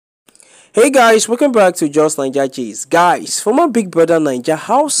Hey guys, welcome back to Just Naija G's. Guys, former Big Brother Naija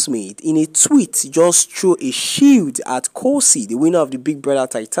housemate in a tweet just threw a shield at Khosi, the winner of the Big Brother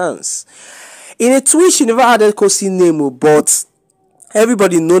Titans. In a tweet, she never added Khosi's name, but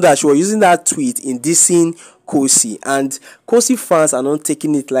everybody know that she was using that tweet in dissing Khosi, and Khosi fans are not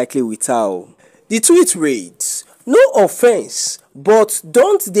taking it lightly with her. The tweet reads, "No offense, but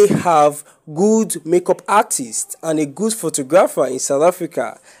don't they have good makeup artists and a good photographer in South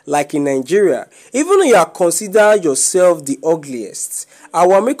Africa like in Nigeria? Even though you are consider yourself the ugliest,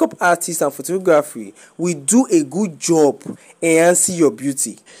 our makeup artists and photography will do a good job enhancing your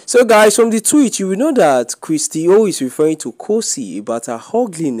beauty." So guys, from the tweet you will know that Christy O is referring to Khosi about her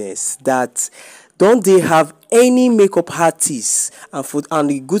ugliness, that don't they have any makeup artists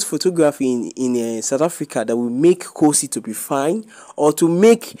and a good photography in South Africa that will make Khosi to be fine, or to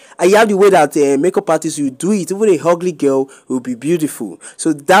make you have the way that makeup artists will do it, even a ugly girl will be beautiful.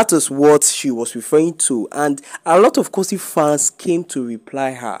 So that is what she was referring to, and a lot of Khosi fans came to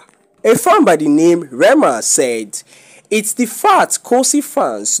reply her. A fan by the name Rema said, "It's the fact Khosi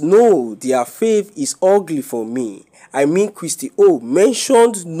fans know their fave is ugly for me. I mean, Christy O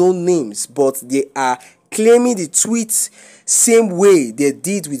mentioned no names, but they are claiming the tweet same way they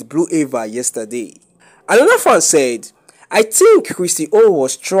did with Blue Ava yesterday." Another fan said, "I think Christy O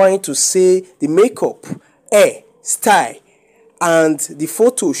was trying to say the makeup, hair, style, and the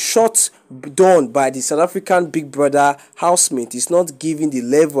photo shot done by the South African Big Brother housemate is not giving the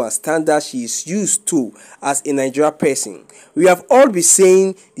level and standard she is used to as a Nigerian person. We have all been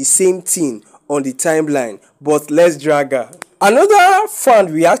saying the same thing on the timeline, but let's drag her." Another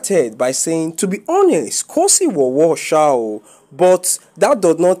fan reacted by saying, "To be honest, Khosi was sha, but that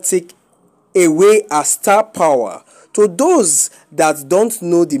does not take away her star power. To those that don't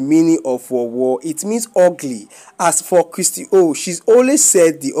know the meaning of war, it means ugly. As for Christy O, she's always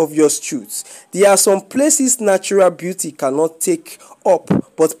said the obvious truth. There are some places natural beauty cannot take up,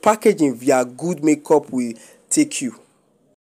 but packaging via good makeup will take you."